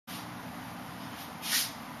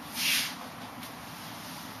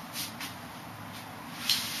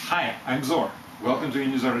Hi, I'm Zor. Welcome to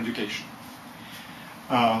Unizor Education.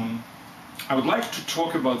 I would like to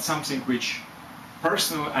talk about something which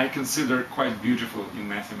personally I consider quite beautiful in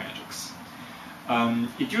mathematics.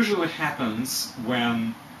 It usually happens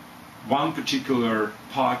when one particular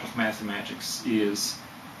part of mathematics is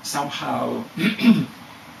somehow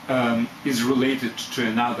is related to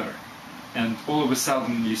another, and all of a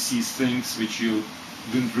sudden you see things which you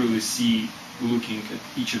didn't really see looking at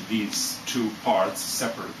each of these two parts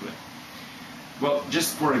separately. Well,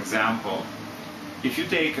 just for example, if you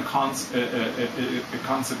take a concept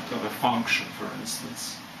of a function, for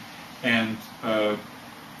instance, and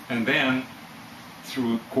then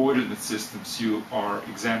through coordinate systems you are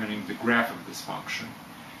examining the graph of this function,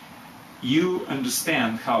 you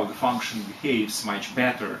understand how the function behaves much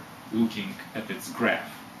better looking at its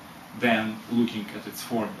graph than looking at its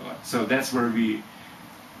formula. So that's where we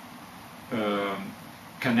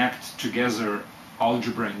connect together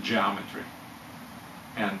algebra and geometry,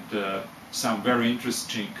 and some very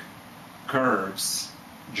interesting curves,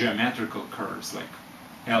 geometrical curves like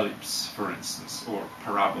ellipse, for instance, or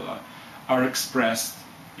parabola, are expressed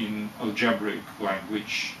in algebraic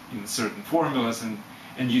language in certain formulas,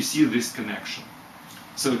 and you see this connection.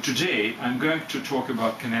 So today I'm going to talk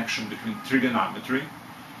about connection between trigonometry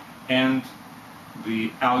and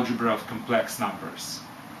the algebra of complex numbers.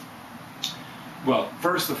 Well,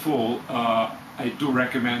 first of all, I do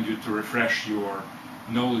recommend you to refresh your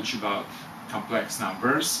knowledge about complex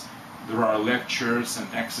numbers. There are lectures and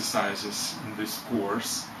exercises in this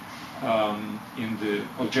course in the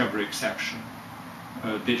algebraic section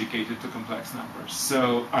dedicated to complex numbers.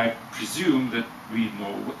 So I presume that we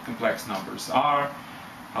know what complex numbers are,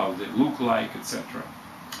 how they look like, etc.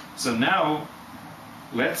 So now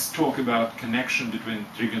let's talk about connection between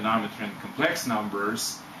trigonometry and complex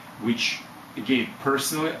numbers, which, again,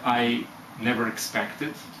 personally, I never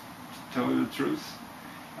expected, to tell you the truth.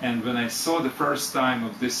 And when I saw the first time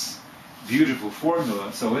of this beautiful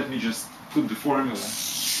formula, so let me just put the formula.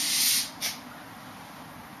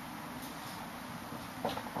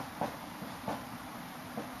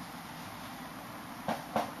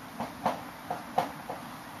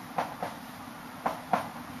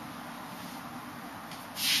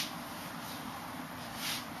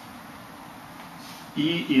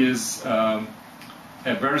 E is a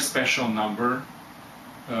very special number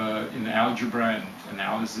in algebra and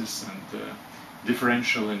analysis and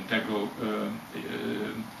differential integral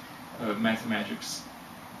mathematics.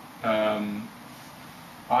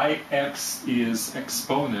 Ix is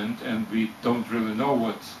exponent, and we don't really know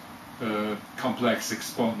what complex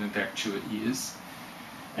exponent actually is.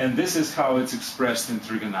 And this is how it's expressed in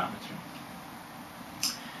trigonometry.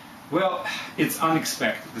 Well, it's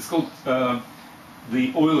unexpected. It's called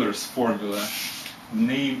the Euler's formula. The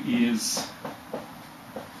name is,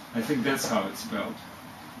 I think that's how it's spelled,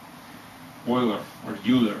 Euler or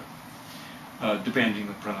Euler, depending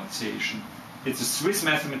on pronunciation. It's a Swiss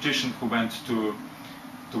mathematician who went to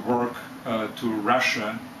work to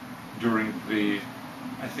Russia during the,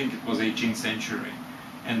 I think it was 18th century,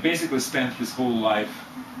 and basically spent his whole life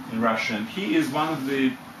in Russia. And he is one of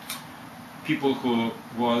the people who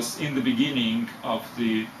was in the beginning of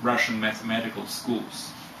the Russian mathematical schools.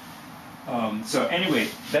 So anyway,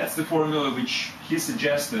 that's the formula which he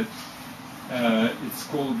suggested. It's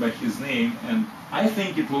called by his name, and I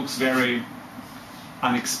think it looks very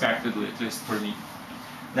unexpectedly, at least for me.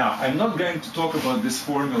 Now, I'm not going to talk about this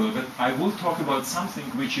formula, but I will talk about something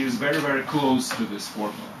which is very, very close to this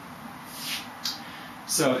formula.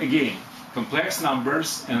 So again, complex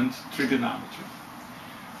numbers and trigonometry.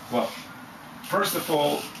 Well, first of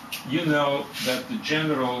all, you know that the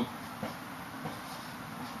general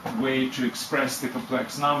way to express the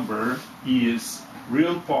complex number is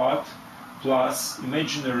real part plus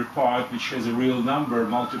imaginary part, which has a real number,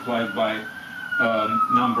 multiplied by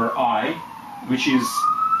number I, which is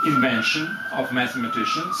invention of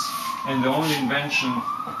mathematicians, and the only invention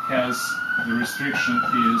has the restriction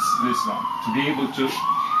is this one, to be able to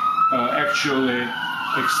actually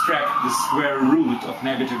extract the square root of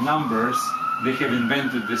negative numbers. They have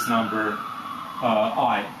invented this number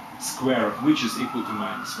I, square of which is equal to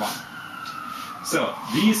 -1. So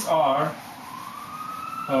these are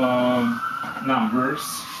numbers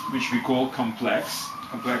which we call complex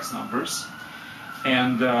numbers.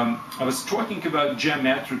 And I was talking about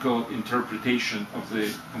geometrical interpretation of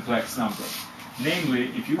the complex number.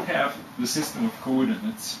 Namely, if you have the system of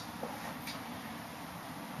coordinates,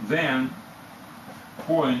 then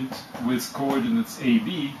point with coordinates a,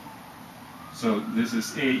 b, so this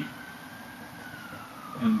is A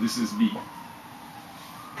and this is B,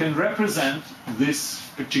 can represent this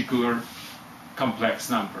particular complex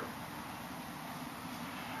number.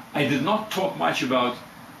 I did not talk much about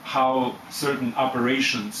how certain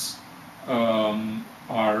operations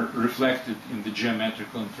are reflected in the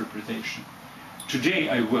geometrical interpretation. Today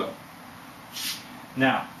I will.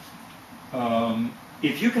 Now,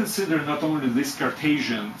 if you consider not only this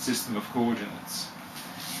Cartesian system of coordinates,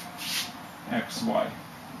 x, y,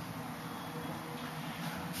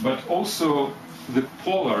 but also the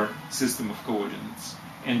polar system of coordinates.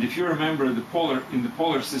 And if you remember, in the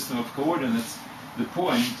polar system of coordinates, the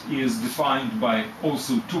point is defined by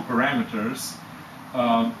also two parameters,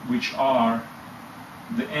 which are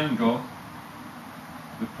the angle,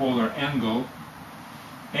 the polar angle,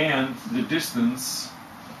 and the distance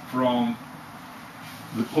from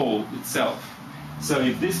the pole itself. So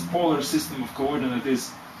if this polar system of coordinate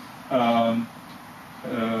is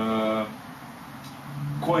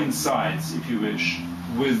coincides, if you wish,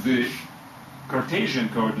 with the Cartesian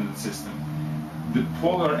coordinate system, the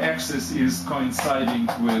polar axis is coinciding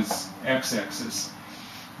with x-axis,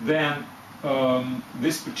 then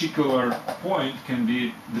this particular point can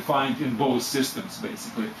be defined in both systems,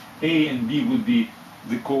 basically. A and B would be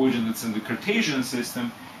the coordinates in the Cartesian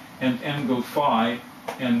system, and angle phi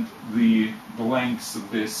and the lengths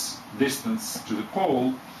of this distance to the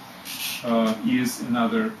pole is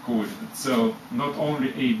another coordinate. So not only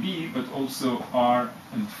AB, but also R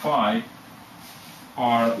and phi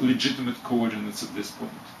are legitimate coordinates at this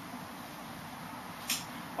point.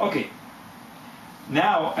 Okay,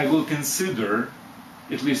 now I will consider,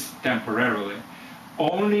 at least temporarily,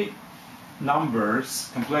 only numbers,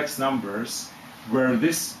 complex numbers, where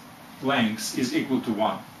this length is equal to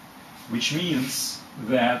 1, which means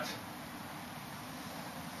that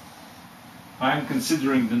I'm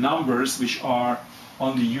considering the numbers which are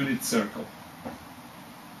on the unit circle.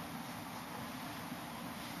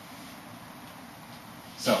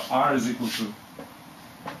 So r is equal to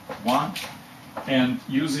 1, and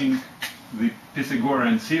using the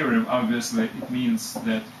Pythagorean theorem, obviously it means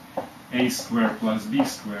that a squared plus b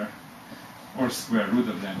squared, or square root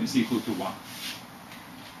of them, is equal to 1.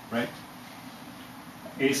 Right?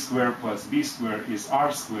 A squared plus b squared is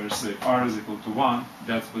r squared, so if r is equal to 1,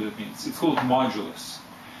 that's what it means. It's called modulus.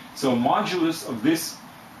 So modulus of this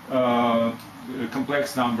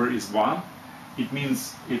complex number is 1. It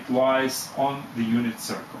means it lies on the unit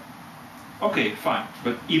circle. Okay, fine.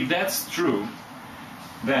 But if that's true,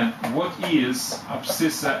 then what is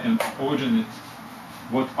abscissa and ordinate?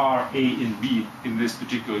 What are A and B in this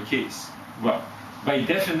particular case? Well, by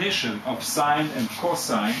definition of sine and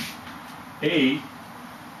cosine, A,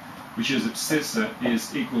 which is abscissa,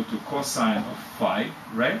 is equal to cosine of phi,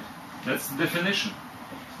 right? That's the definition.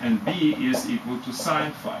 And B is equal to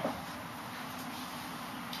sine phi.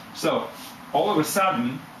 So, all of a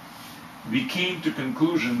sudden, we came to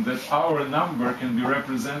conclusion that our number can be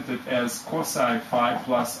represented as cosine phi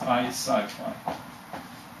plus I psi phi.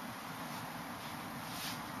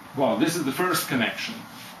 Well, this is the first connection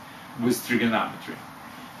with trigonometry.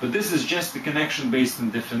 But this is just a connection based on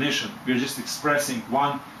definition. We're just expressing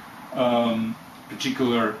one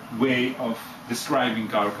particular way of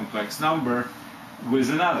describing our complex number with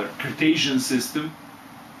another, Cartesian system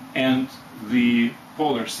and the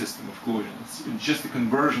polar system of coordinates. It's just a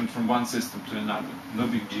conversion from one system to another. No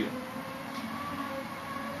big deal.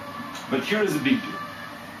 But here is a big deal.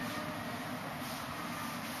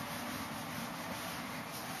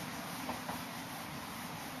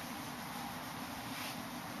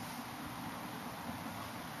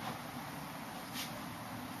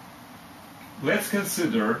 Let's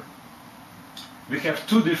consider we have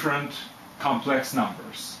two different complex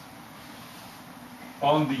numbers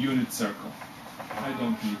on the unit circle. I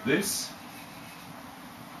don't need this.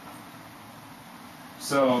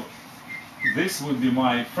 So this would be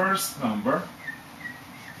my first number.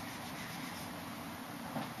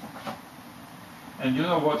 And you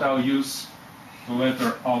know what? I'll use the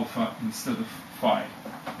letter alpha instead of phi.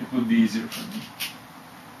 It would be easier for me.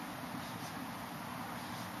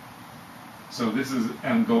 So this is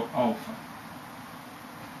angle alpha.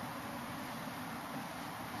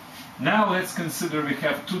 Now let's consider we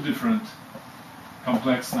have two different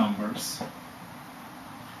complex numbers.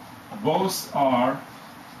 Both are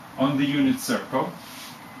on the unit circle.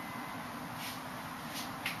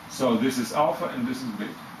 So this is alpha and this is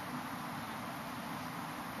beta.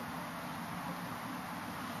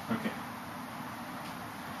 Okay.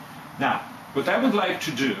 Now, what I would like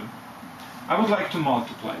to do, I would like to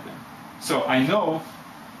multiply them. So I know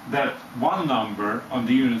that one number on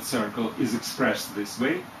the unit circle is expressed this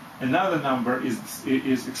way, another number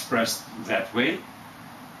is expressed that way,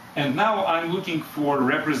 and now I'm looking for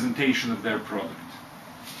representation of their product.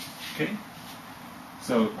 Okay?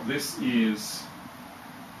 So this is,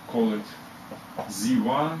 call it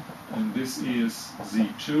Z1, and this is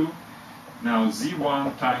Z2. Now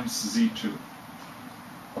Z1 times Z2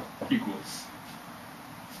 equals.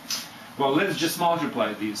 Well, let's just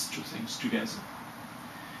multiply these two things together.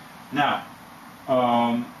 Now,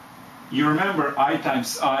 you remember I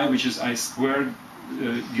times I, which is I squared,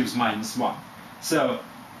 gives -1. So,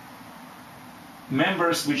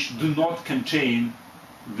 members which do not contain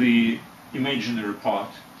the imaginary part,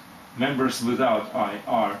 members without I,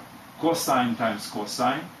 are cosine times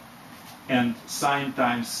cosine, and sine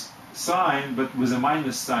times sine, but with a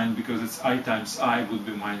minus sign because it's I times I would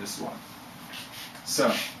be -1.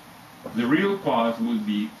 So, the real part would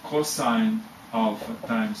be cosine alpha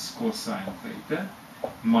times cosine beta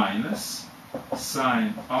minus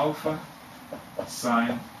sine alpha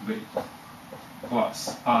sine beta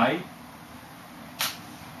plus I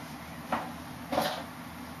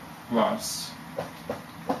plus,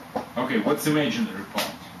 okay, what's imaginary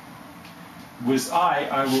part? With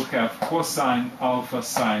I will have cosine alpha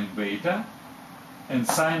sine beta and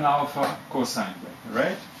sine alpha cosine beta,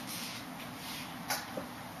 right?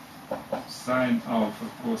 Sine alpha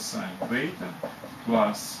cosine beta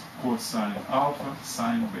plus cosine alpha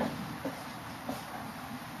sine beta.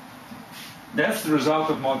 That's the result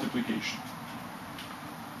of multiplication.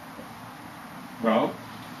 Well,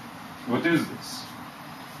 what is this?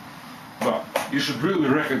 Well, you should really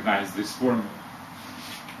recognize this formula.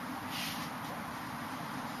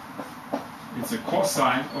 It's a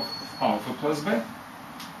cosine of alpha plus beta.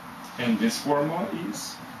 And this formula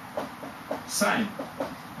is sine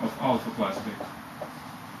of alpha plus beta.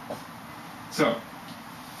 So,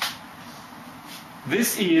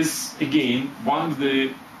 this is, again, one of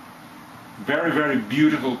the very, very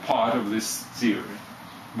beautiful part of this theory.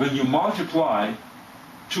 When you multiply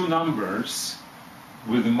two numbers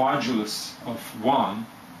with the modulus of 1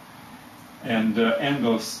 and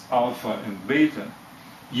angles alpha and beta,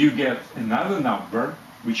 you get another number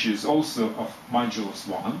which is also of modulus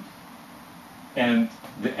 1, and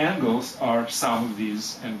the angles are sum of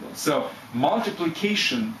these angles. So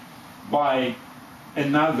multiplication by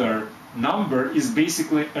another number is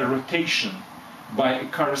basically a rotation by a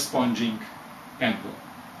corresponding angle.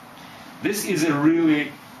 This is a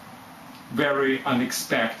really very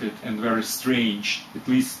unexpected and very strange, at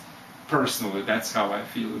least personally, that's how I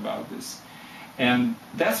feel about this. And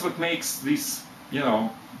that's what makes this,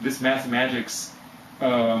 this mathematics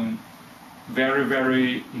very,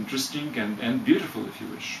 very interesting and beautiful, if you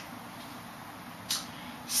wish.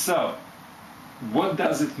 So, what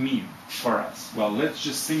does it mean for us? Well, let's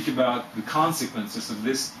just think about the consequences of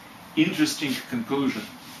this interesting conclusion.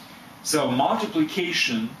 So,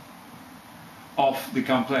 multiplication of the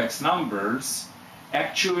complex numbers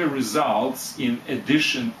actually results in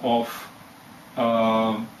addition of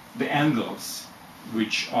the angles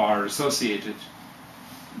which are associated,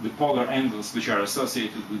 the polar angles which are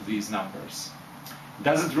associated with these numbers.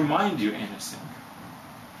 Does it remind you anything?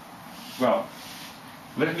 Well,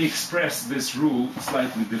 let me express this rule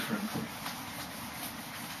slightly differently.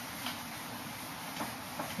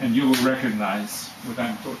 And you will recognize what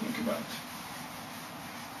I'm talking about.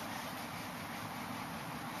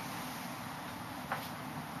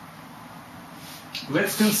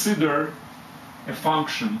 Let's consider a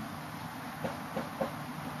function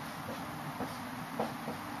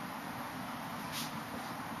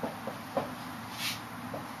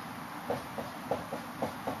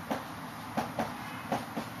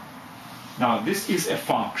Now, this is a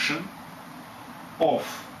function of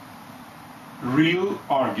real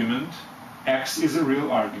argument. X is a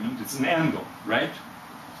real argument. It's an angle, right?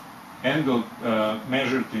 Angle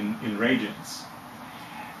measured in radians.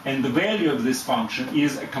 And the value of this function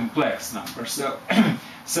is a complex number. So,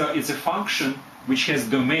 so it's a function which has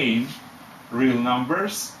domain, real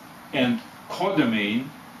numbers, and codomain,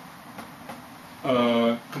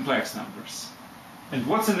 complex numbers. And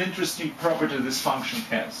what's an interesting property this function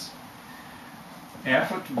has?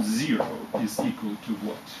 F of 0 is equal to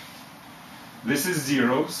what? This is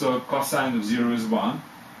 0, so cosine of 0 is 1,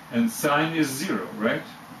 and sine is 0, right?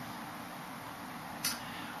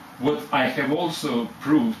 What I have also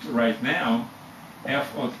proved right now,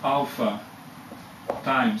 f of alpha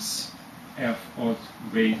times f of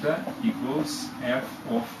beta equals f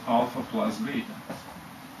of alpha plus beta,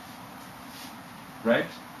 right?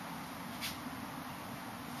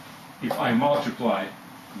 If I multiply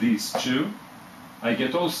these two, I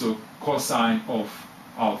get also cosine of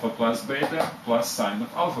alpha plus beta plus sine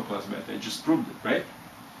of alpha plus beta. I just proved it, right?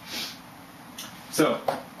 So,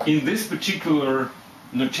 in this particular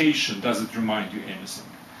notation, does it remind you anything?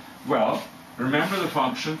 Well, remember the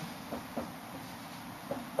function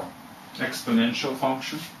exponential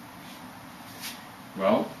function?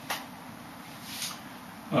 Well,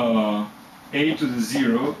 a to the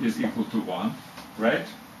 0 is equal to 1, right?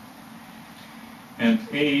 And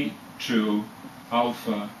a to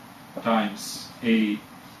alpha times a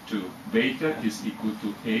to beta is equal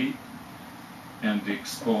to a, and the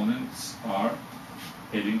exponents are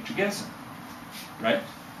adding together, right?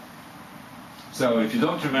 So if you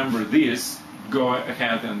don't remember this, go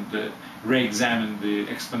ahead and re-examine the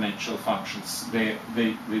exponential functions. They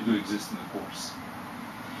do exist in the course.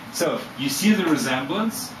 So you see the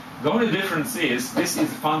resemblance. The only difference is this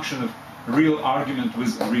is a function of real argument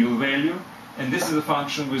with real value, and this is a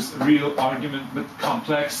function with real argument but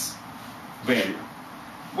complex value.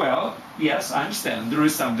 Well, yes, I understand there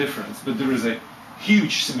is some difference, but there is a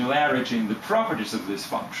huge similarity in the properties of this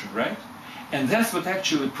function, right? And that's what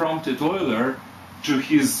actually prompted Euler to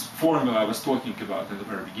his formula I was talking about in the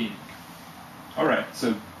very beginning. All right,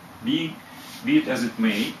 so be it as it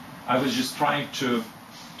may, I was just trying to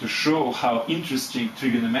show how interesting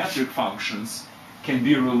trigonometric functions can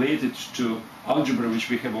be related to algebra, which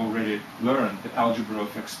we have already learned, the algebra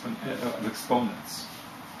of exponents.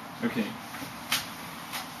 Okay.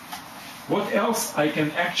 What else I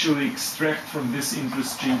can actually extract from this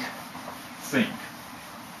interesting thing?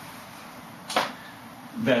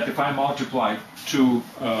 That if I multiply two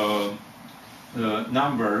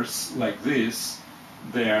numbers like this,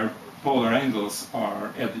 their polar angles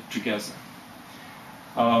are added together.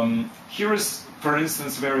 Here is, for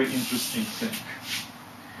instance, a very interesting thing.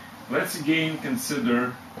 Let's again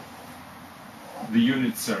consider the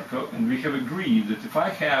unit circle, and we have agreed that if I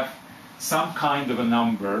have some kind of a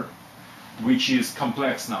number which is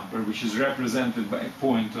complex number, which is represented by a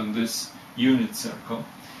point on this unit circle,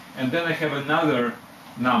 and then I have another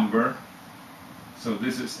number, so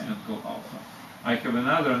this is angle alpha. I have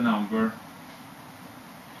another number,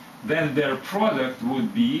 then their product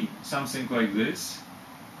would be something like this,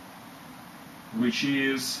 which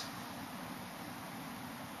is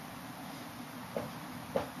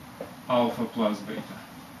alpha plus beta.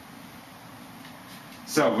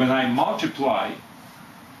 So when I multiply,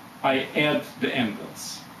 I add the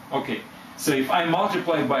angles. Okay, so if I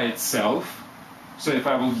multiply by itself, so if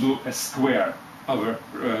I will do a square of a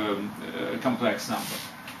complex number,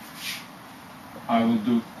 I will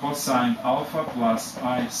do cosine alpha plus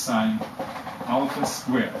I sine alpha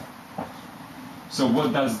squared. So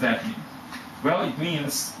what does that mean? Well, it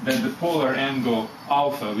means that the polar angle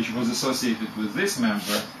alpha, which was associated with this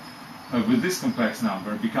member, with this complex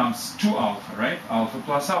number, becomes 2 alpha, right? Alpha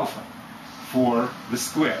plus alpha for the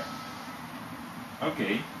square.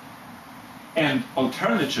 Okay. And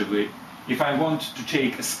alternatively, if I want to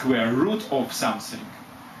take a square root of something,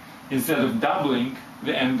 instead of doubling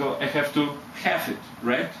the angle, I have to half it,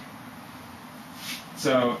 right?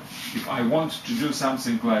 So if I want to do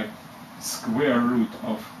something like square root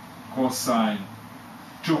of cosine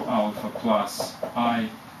 2 alpha plus I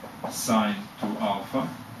sine 2 alpha,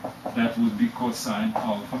 that would be cosine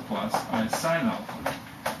alpha plus I sine alpha.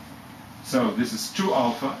 So this is 2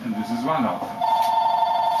 alpha and this is 1 alpha.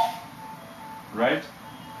 Right?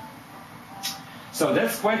 So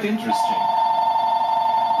that's quite interesting.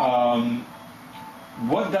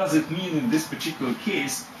 What does it mean in this particular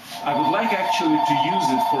case? I would like actually to use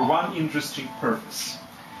it for one interesting purpose.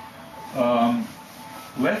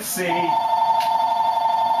 Let's say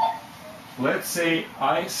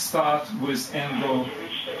I start with angle.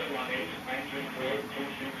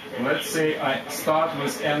 Let's say I start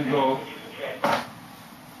with angle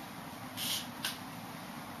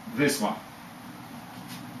this one,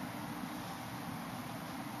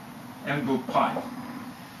 angle pi.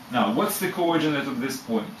 Now, what's the coordinate of this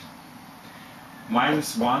point?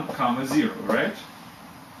 -1, 0, right?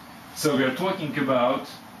 So we are talking about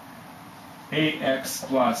ax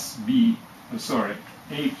plus b,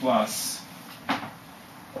 a plus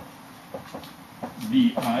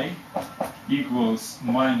bi equals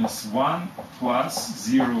 -1 plus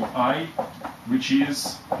 0i, which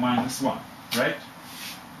is -1, right?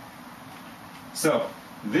 So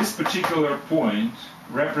this particular point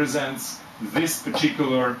represents this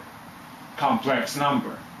particular complex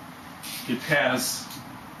number. It has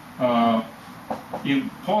in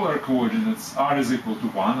polar coordinates r is equal to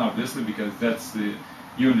 1, obviously, because that's the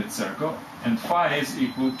unit circle, and phi is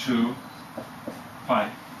equal to pi.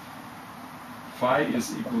 Phi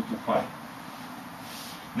is equal to pi.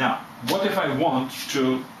 Now, what if I want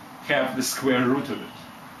to have the square root of it?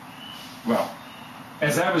 Well,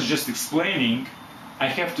 as I was just explaining, I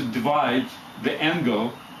have to divide the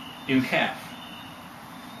angle in half.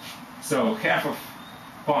 So half of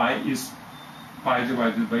pi is pi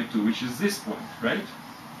divided by 2, which is this point, right?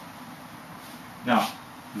 Now,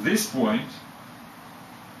 this point,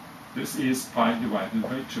 this is pi divided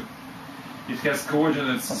by 2. It has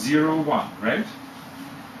coordinates 0, 1, right?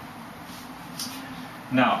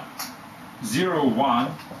 Now, 0,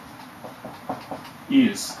 1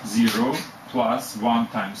 is 0 plus 1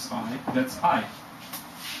 times I, that's I.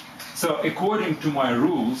 So according to my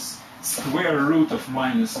rules, square root of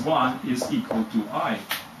 -1 is equal to I,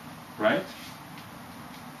 right?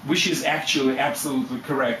 Which is actually absolutely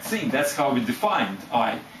correct thing. That's how we defined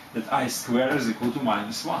I, that I squared is equal to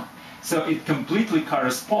 -1. So it completely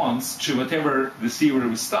corresponds to whatever the theory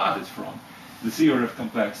we started from, the theory of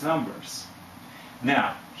complex numbers.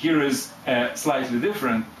 Now, here is a slightly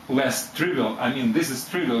different, less trivial, I mean this is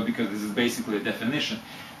trivial because this is basically a definition,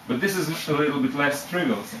 but this is a little bit less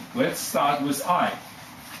trivial thing. Let's start with I.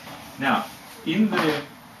 Now, in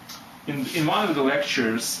one of the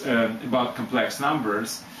lectures about complex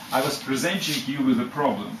numbers, I was presenting you with a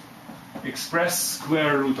problem. Express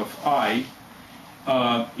square root of I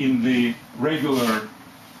in the regular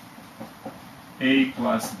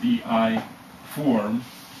a+bi form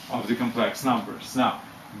of the complex numbers. Now,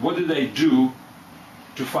 what did I do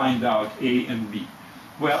to find out a and b?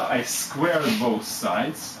 Well, I squared both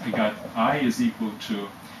sides. I got I is equal to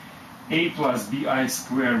a+bi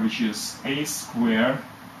squared, which is a squared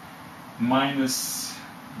minus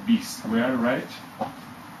b squared, right?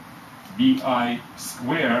 bi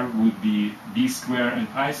squared would be b squared and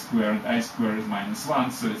I squared. I squared is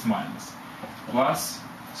 -1, so it's minus. Plus,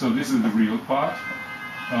 so this is the real part,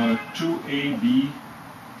 2ab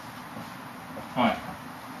I.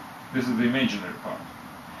 This is the imaginary part.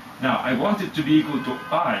 Now, I want it to be equal to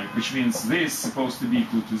I, which means this is supposed to be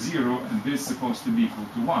equal to 0, and this is supposed to be equal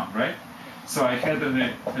to 1, right? So I had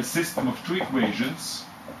a system of two equations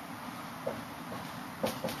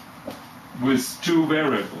with two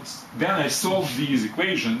variables. Then I solved these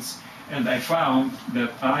equations, and I found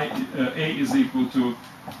that a is equal to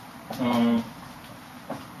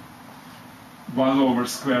 1 over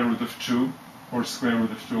square root of 2, or square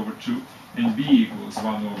root of 2 over 2, and b equals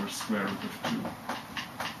 1 over square root of 2.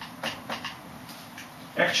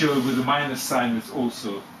 Actually, with the minus sign, it's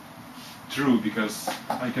also true, because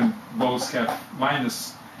I can both have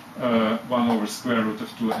minus 1 over square root of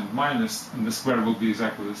 2 and minus, and the square will be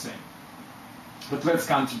exactly the same. But let's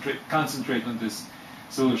concentrate on this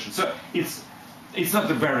solution. So it's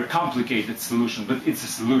not a very complicated solution, but it's a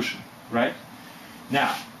solution, right?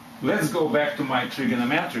 Now, let's go back to my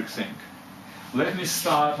trigonometric thing. Let me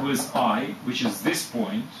start with I, which is this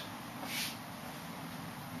point,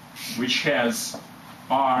 which has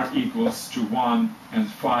r equals to 1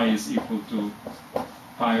 and phi is equal to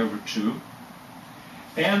pi over 2.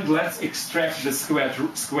 And let's extract the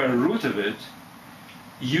square root of it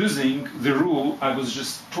using the rule I was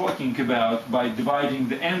just talking about by dividing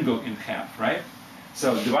the angle in half, right?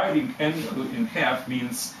 So dividing angle in half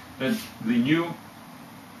means that the new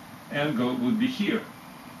angle would be here.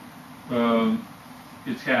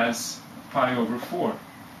 It has pi over 4.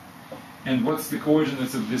 And what's the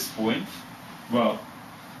coordinates of this point? Well,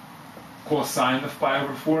 cosine of pi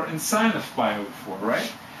over 4 and sine of pi over 4,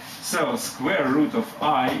 right? So square root of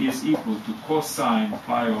I is equal to cosine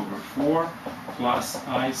pi over 4 plus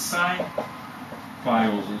I sine pi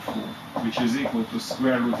over 4, which is equal to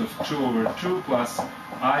square root of 2 over 2 plus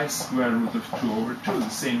I square root of 2 over 2, the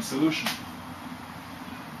same solution.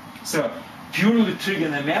 So purely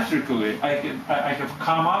trigonometrically, I have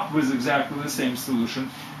come up with exactly the same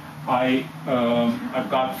solution I've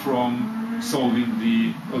got from solving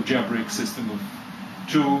the algebraic system of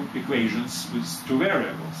two equations with two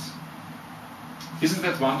variables. Isn't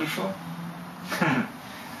that wonderful?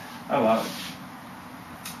 I love it.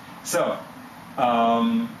 So,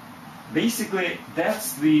 basically,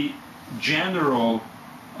 that's the general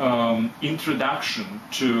introduction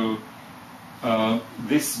to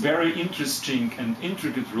this very interesting and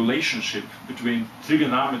intricate relationship between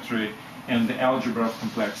trigonometry and the algebra of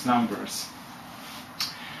complex numbers.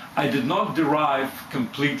 I did not derive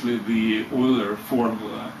completely the Euler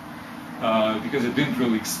formula because I didn't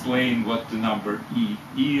really explain what the number E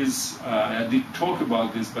is. I did talk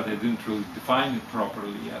about this, but I didn't really define it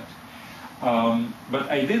properly yet.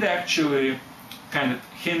 But I did actually kind of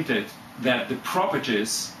hinted that the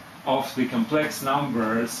properties of the complex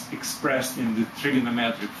numbers expressed in the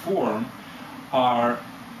trigonometric form are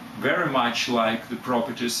very much like the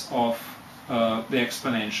properties of the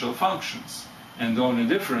exponential functions. And the only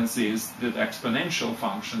difference is that exponential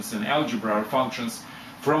functions in algebra are functions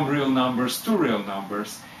from real numbers to real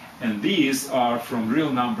numbers, and these are from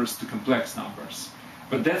real numbers to complex numbers.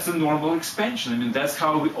 But that's a normal expansion. I mean, that's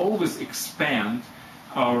how we always expand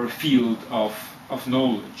our field of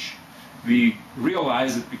knowledge. we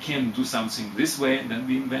realize that we can do something this way, and then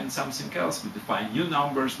we invent something else. We define new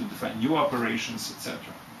numbers, we define new operations, etc.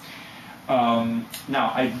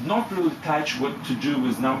 Now, I did not really touch what to do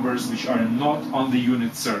with numbers which are not on the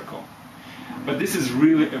unit circle. But this is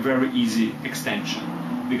really a very easy extension.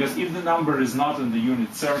 Because if the number is not in the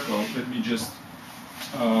unit circle, let me just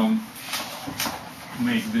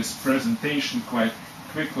make this presentation quite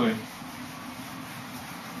quickly.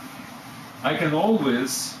 I can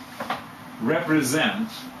always represent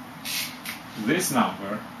this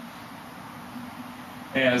number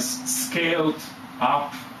as scaled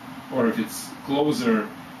up, or if it's closer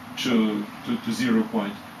to 0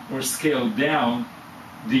 point, or scaled down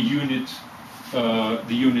the unit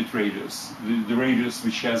radius, the radius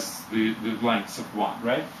which has the length of 1,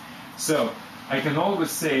 right? So I can always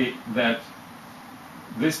say that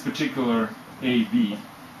this particular AB,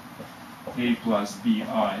 A plus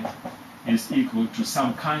BI, is equal to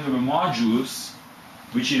some kind of a modulus,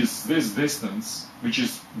 which is this distance, which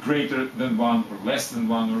is greater than 1 or less than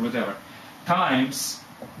 1 or whatever, times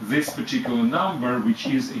this particular number, which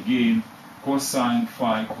is again cosine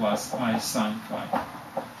phi plus I sine phi.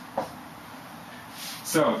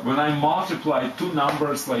 So when I multiply two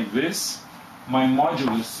numbers like this, my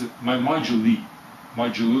modulus,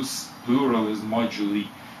 modulus plural is moduli,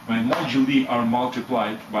 my moduli are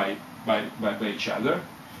multiplied by each other.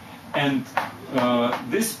 And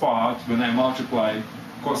this part, when I multiply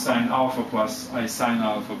cosine alpha plus I sine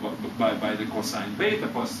alpha by the cosine beta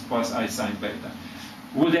plus I sine beta,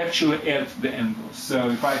 would actually add the angles. So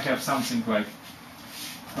if I have something like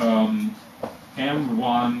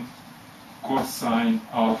m1 cosine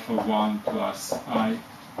alpha 1 plus I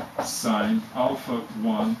sine alpha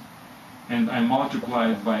 1, and I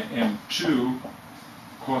multiply it by m2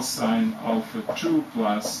 cosine alpha 2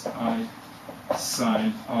 plus I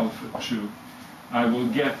sine alpha 2, I will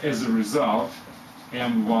get as a result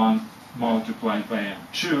m1 multiplied by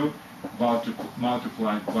m2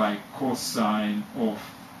 multiplied by cosine of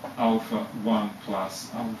alpha 1 plus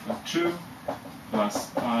alpha 2 plus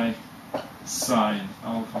I sine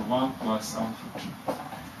alpha 1 plus alpha 2.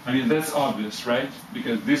 I mean, that's obvious, right?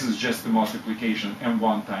 Because this is just the multiplication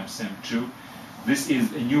m1 times m2. This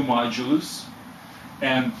is a new modulus,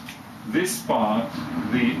 and this part,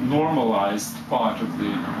 the normalized part of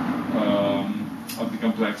the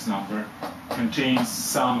complex number, contains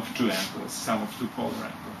sum of two angles, sum of two polar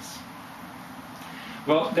angles.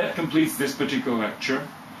 Well, that completes this particular lecture.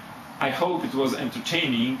 I hope it was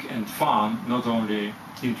entertaining and fun, not only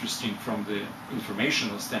interesting from the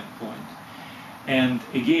informational standpoint. And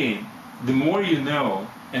again, the more you know,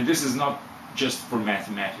 and this is not just for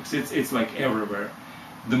mathematics, it's like everywhere,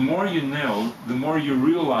 the more you know, the more you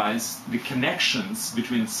realize the connections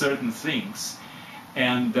between certain things,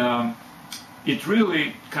 and it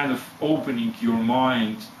really kind of opening your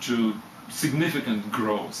mind to significant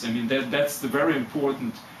growth. I mean, that's the very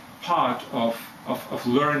important part of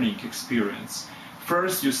learning experience.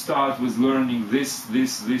 First, you start with learning this,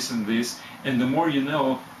 and this, and the more you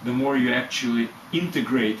know, the more you actually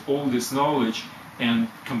integrate all this knowledge, and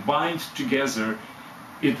combined together,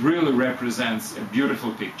 it really represents a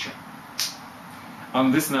beautiful picture.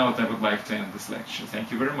 On this note, I would like to end this lecture.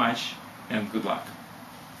 Thank you very much, and good luck.